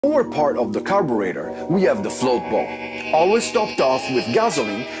lower part of the carburetor, we have the float bowl, always topped off with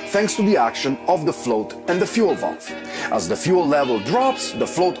gasoline thanks to the action of the float and the fuel valve. As the fuel level drops, the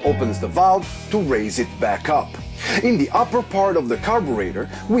float opens the valve to raise it back up. In the upper part of the carburetor,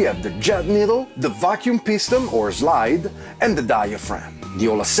 we have the jet needle, the vacuum piston or slide, and the diaphragm. The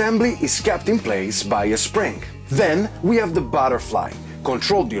whole assembly is kept in place by a spring. Then we have the butterfly,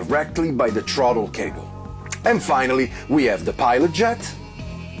 controlled directly by the throttle cable. And finally, we have the pilot jet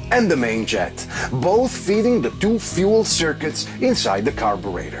and the main jet, both feeding the two fuel circuits inside the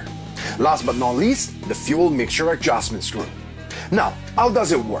carburetor. Last but not least, the fuel mixture adjustment screw. Now, how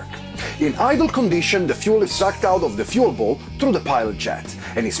does it work? In idle condition, the fuel is sucked out of the fuel bowl through the pilot jet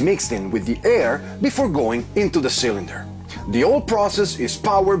and is mixed in with the air before going into the cylinder. The whole process is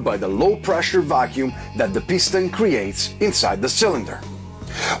powered by the low-pressure vacuum that the piston creates inside the cylinder.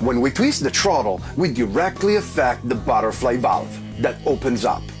 When we twist the throttle, we directly affect the butterfly valve that opens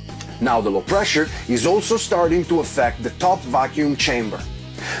up. Now the low pressure is also starting to affect the top vacuum chamber.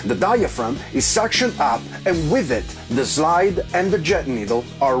 The diaphragm is suctioned up, and with it, the slide and the jet needle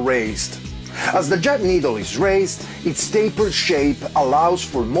are raised. As the jet needle is raised, its tapered shape allows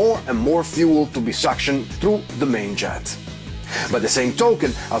for more and more fuel to be suctioned through the main jet. By the same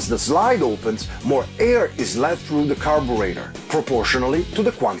token, as the slide opens, more air is let through the carburetor, proportionally to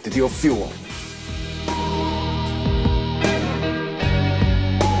the quantity of fuel.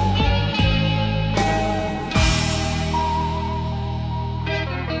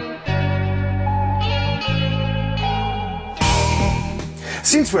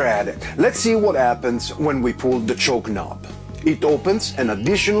 Since we're at it, let's see what happens when we pull the choke knob. It opens an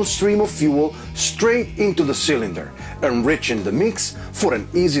additional stream of fuel straight into the cylinder, enriching the mix for an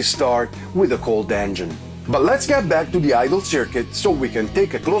easy start with a cold engine. But let's get back to the idle circuit so we can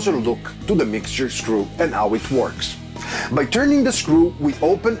take a closer look to the mixture screw and how it works. By turning the screw, we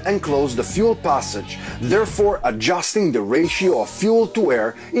open and close the fuel passage, therefore adjusting the ratio of fuel to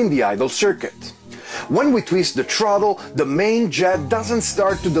air in the idle circuit. When we twist the throttle, the main jet doesn't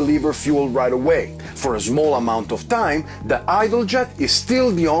start to deliver fuel right away. For a small amount of time, the idle jet is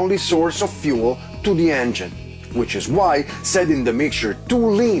still the only source of fuel to the engine, which is why setting the mixture too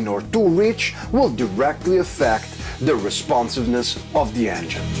lean or too rich will directly affect the responsiveness of the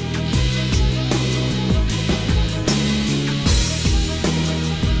engine.